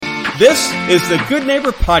This is the Good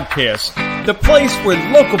Neighbor Podcast, the place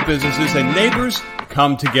where local businesses and neighbors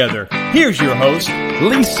come together. Here's your host,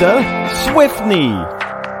 Lisa Swiftney.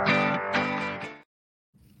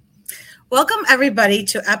 Welcome, everybody,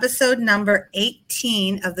 to episode number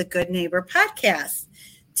 18 of the Good Neighbor Podcast.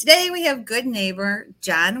 Today, we have good neighbor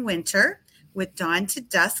John Winter with Dawn to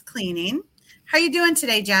Dusk Cleaning. How are you doing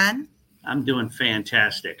today, John? I'm doing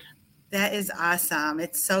fantastic. That is awesome.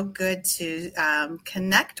 It's so good to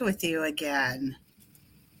connect with you again.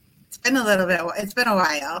 It's been a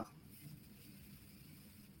while.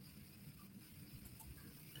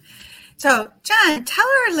 So, John, tell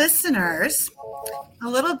our listeners a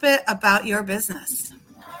little bit about your business.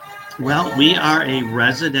 Well, we are a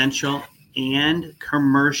residential and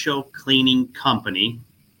commercial cleaning company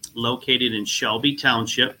located in Shelby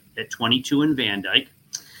Township at 22 in Van Dyke.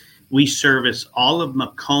 We service all of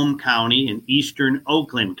Macomb County and eastern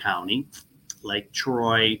Oakland County, like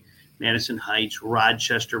Troy, Madison Heights,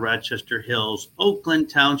 Rochester Hills, Oakland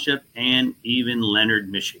Township, and even Leonard,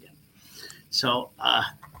 Michigan. So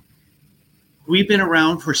we've been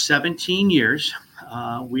around for 17 years.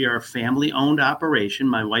 We are a family-owned operation.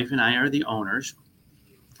 My wife and I are the owners.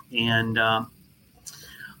 And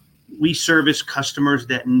we service customers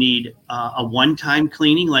that need a one-time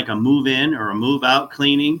cleaning, like a move-in or a move-out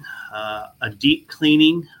cleaning, a deep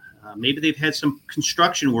cleaning. Maybe they've had some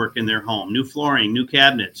construction work in their home, new flooring, new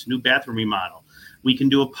cabinets, new bathroom remodel. We can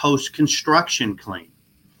do a post-construction clean.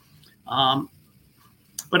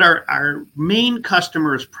 But our main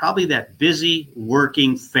customer is probably that busy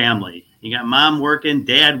working family. You got mom working,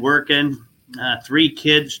 dad working, 3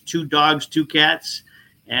 kids, 2 dogs, 2 cats,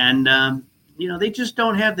 and they just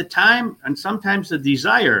don't have the time and sometimes the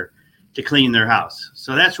desire to clean their house.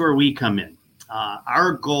 So that's where we come in.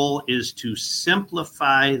 Our goal is to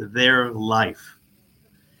simplify their life.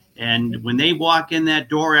 And when they walk in that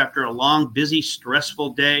door after a long, busy,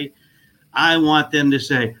 stressful day, I want them to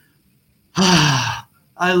say, I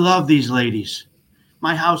love these ladies.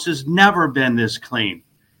 My house has never been this clean.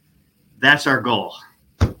 That's our goal.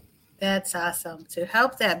 That's awesome, to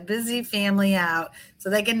help that busy family out so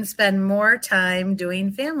they can spend more time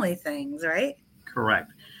doing family things, right?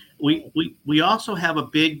 Correct. We also have a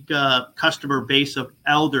big customer base of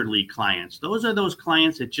elderly clients. Those are those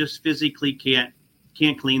clients that just physically can't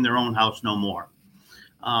clean their own house no more.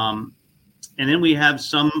 And then we have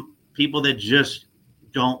some people that just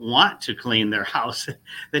don't want to clean their house.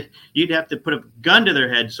 You'd have to put a gun to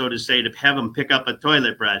their head, so to say, to have them pick up a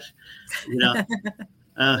toilet brush.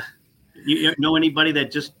 You know anybody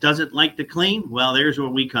that just doesn't like to clean? Well, there's where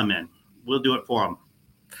we come in. We'll do it for them.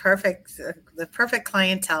 Perfect. The perfect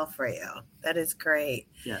clientele for you. That is great.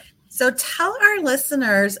 Yeah. So tell our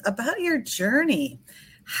listeners about your journey.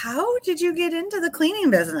 How did you get into the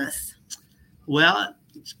cleaning business? Well,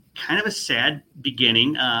 it's kind of a sad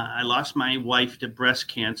beginning. I lost my wife to breast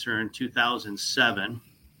cancer in 2007.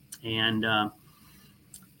 And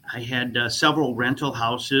I had several rental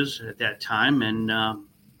houses at that time. And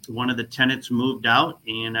one of the tenants moved out.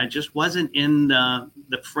 And I just wasn't in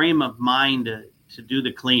the frame of mind to do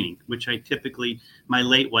the cleaning, which my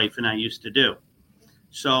late wife and I used to do.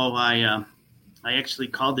 So I actually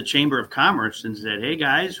called the Chamber of Commerce and said, hey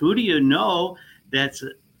guys, who do you know that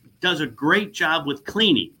does a great job with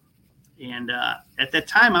cleaning? And at that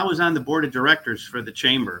time I was on the board of directors for the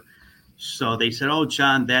Chamber. So they said, oh,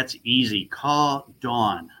 John, that's easy. Call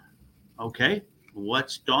Dawn. Okay.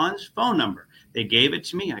 What's Dawn's phone number? They gave it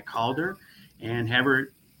to me. I called her and have her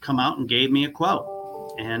come out and gave me a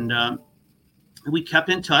quote. And we kept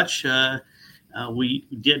in touch. We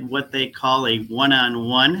did what they call a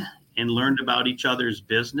one-on-one and learned about each other's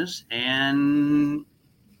business. And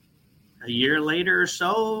a year later or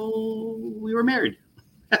so, we were married.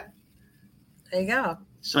 There you go.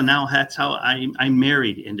 So now that's how I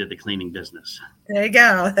married into the cleaning business. There you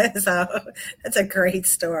go. So that's a great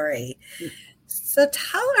story. So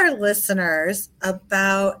tell our listeners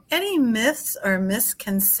about any myths or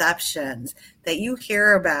misconceptions that you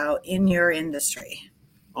hear about in your industry.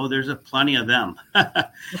 Oh, there's plenty of them.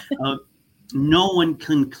 No one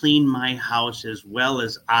can clean my house as well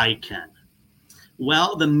as I can.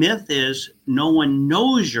 Well, the myth is no one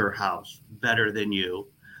knows your house better than you.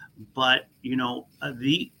 But,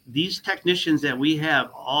 these technicians that we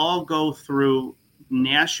have all go through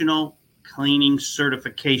national cleaning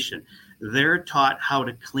certification. They're taught how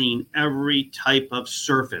to clean every type of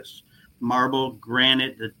surface, marble,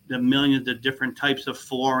 granite, the millions of different types of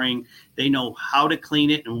flooring. They know how to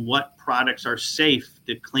clean it and what products are safe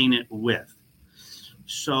to clean it with.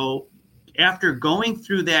 So after going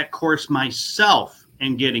through that course myself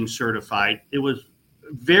and getting certified, it was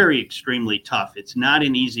very extremely tough. It's not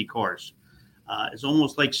an easy course. It's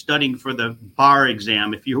almost like studying for the bar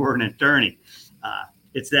exam if you were an attorney.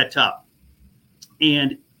 It's that tough.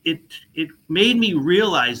 And it made me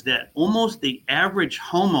realize that almost the average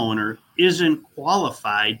homeowner isn't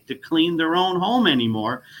qualified to clean their own home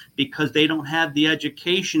anymore because they don't have the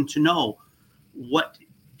education to know what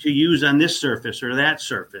to use on this surface or that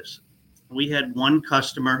surface. We had one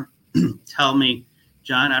customer tell me,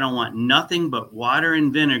 John, I don't want nothing but water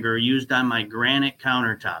and vinegar used on my granite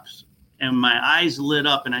countertops. And my eyes lit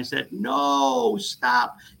up and I said, no,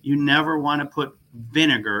 stop. You never want to put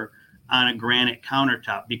vinegar on a granite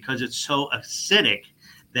countertop because it's so acidic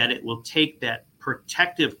that it will take that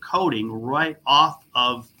protective coating right off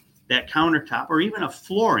of that countertop or even a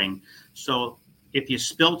flooring. So if you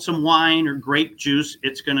spilled some wine or grape juice,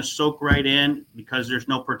 it's going to soak right in because there's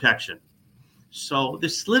no protection. So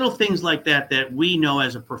there's little things like that we know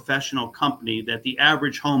as a professional company that the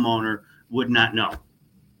average homeowner would not know.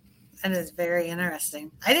 That is very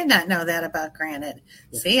interesting. I did not know that about granite.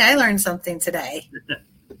 See, I learned something today.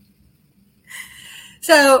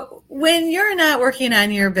 So when you're not working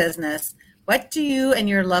on your business, what do you and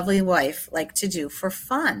your lovely wife like to do for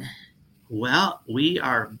fun? Well, we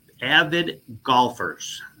are avid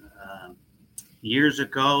golfers. Years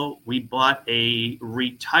ago, we bought a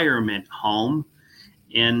retirement home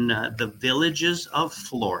in the Villages of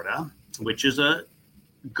Florida, which is a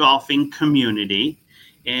golfing community.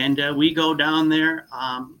 And we go down there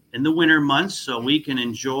in the winter months so we can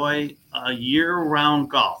enjoy year-round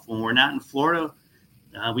golf. When we're not in Florida,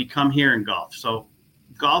 we come here and golf. So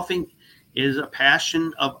golfing is a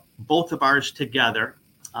passion of both of ours together.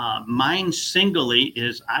 Mine singly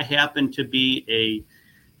is I happen to be a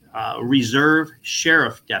reserve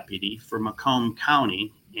sheriff deputy for Macomb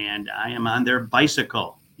County, and I am on their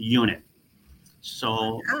bicycle unit.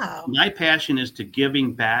 So Wow. My passion is to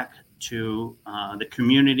giving back to the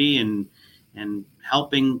community and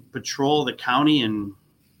helping patrol the county and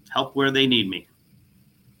help where they need me.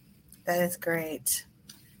 That is great.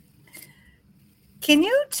 Can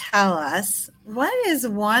you tell us what is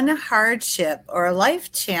one hardship or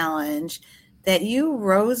life challenge that you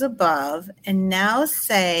rose above and now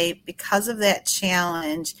say because of that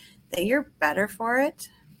challenge that you're better for it?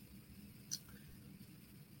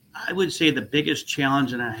 I would say the biggest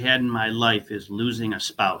challenge that I had in my life is losing a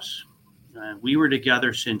spouse. We were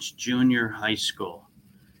together since junior high school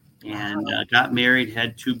and got married,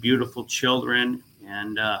 had two beautiful children.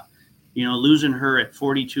 And, losing her at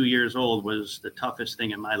 42 years old was the toughest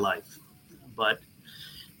thing in my life. But,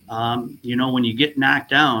 when you get knocked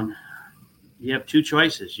down, you have two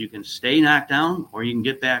choices. You can stay knocked down or you can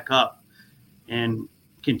get back up and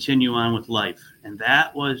continue on with life. And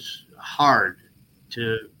that was hard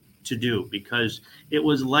to do because it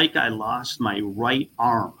was like I lost my right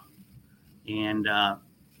arm. And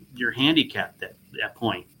you're handicapped at that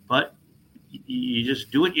point. But you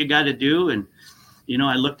just do what you got to do. And,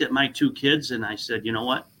 I looked at my two kids and I said, you know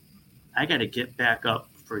what? I got to get back up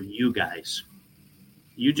for you guys.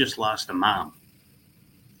 You just lost a mom.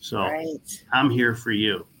 So right. I'm here for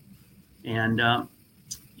you. And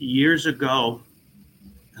years ago,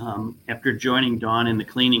 after joining Dawn in the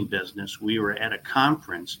cleaning business, we were at a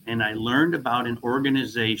conference and I learned about an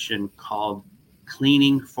organization called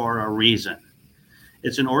Cleaning for a Reason.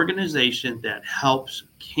 It's an organization that helps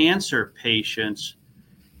cancer patients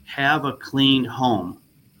have a clean home,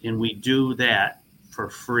 and we do that for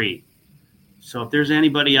free. So if there's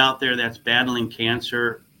anybody out there that's battling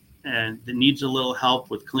cancer and that needs a little help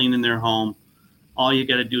with cleaning their home, all you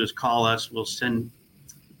got to do is call us. We'll send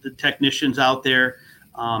the technicians out there.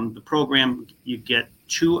 The program, you get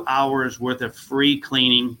 2 hours worth of free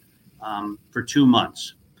cleaning for 2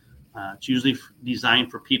 months. It's usually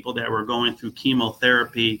designed for people that were going through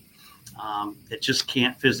chemotherapy that just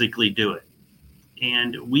can't physically do it.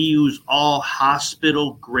 And we use all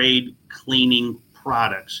hospital-grade cleaning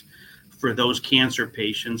products for those cancer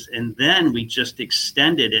patients. And then we just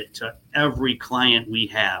extended it to every client we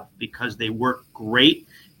have because they work great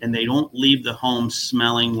and they don't leave the home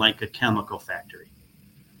smelling like a chemical factory.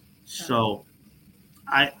 So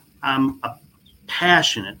I'm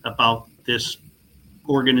passionate about this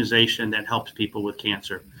organization that helps people with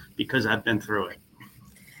cancer because I've been through it.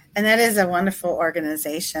 And that is a wonderful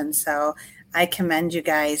organization. So I commend you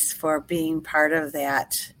guys for being part of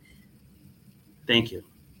that. Thank you.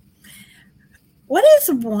 What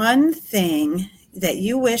is one thing that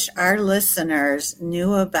you wish our listeners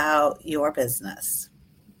knew about your business?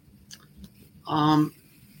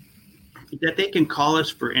 That they can call us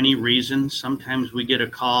for any reason. Sometimes we get a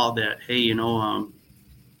call that, hey,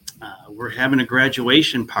 we're having a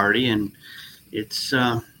graduation party and it's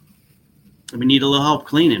we need a little help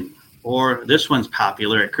cleaning. Or this one's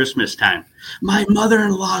popular at Christmas time. My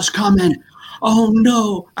mother-in-law's coming. Oh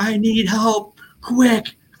no, I need help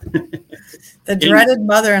quick. The dreaded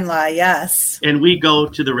mother-in-law, yes. And we go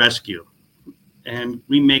to the rescue and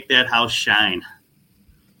we make that house shine.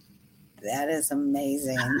 That is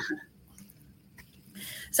amazing.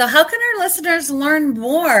 So how can our listeners learn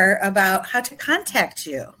more about how to contact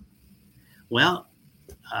you? Well,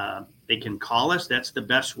 they can call us. That's the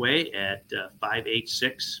best way at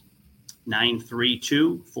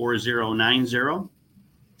 586-932-4090.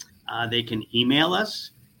 They can email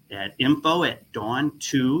us at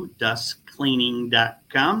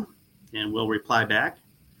info@dawn2duskcleaning.com, and we'll reply back.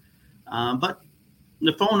 But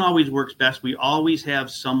the phone always works best. We always have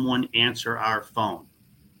someone answer our phone.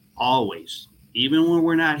 Always. Even when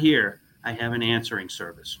we're not here, I have an answering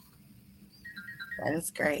service. That is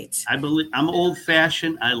great. I'm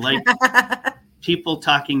old-fashioned. I like people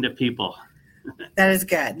talking to people. That is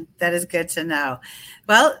good. That is good to know.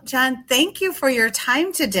 Well, John, thank you for your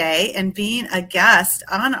time today and being a guest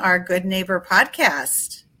on our Good Neighbor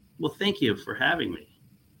podcast. Well, thank you for having me.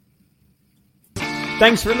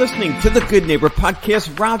 Thanks for listening to the Good Neighbor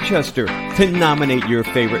Podcast Rochester. To nominate your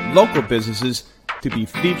favorite local businesses to be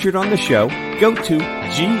featured on the show, go to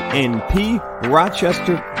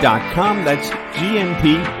gnprochester.com. That's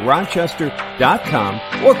gnprochester.com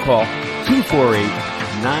or call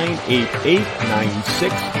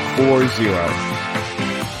 248-988-9640.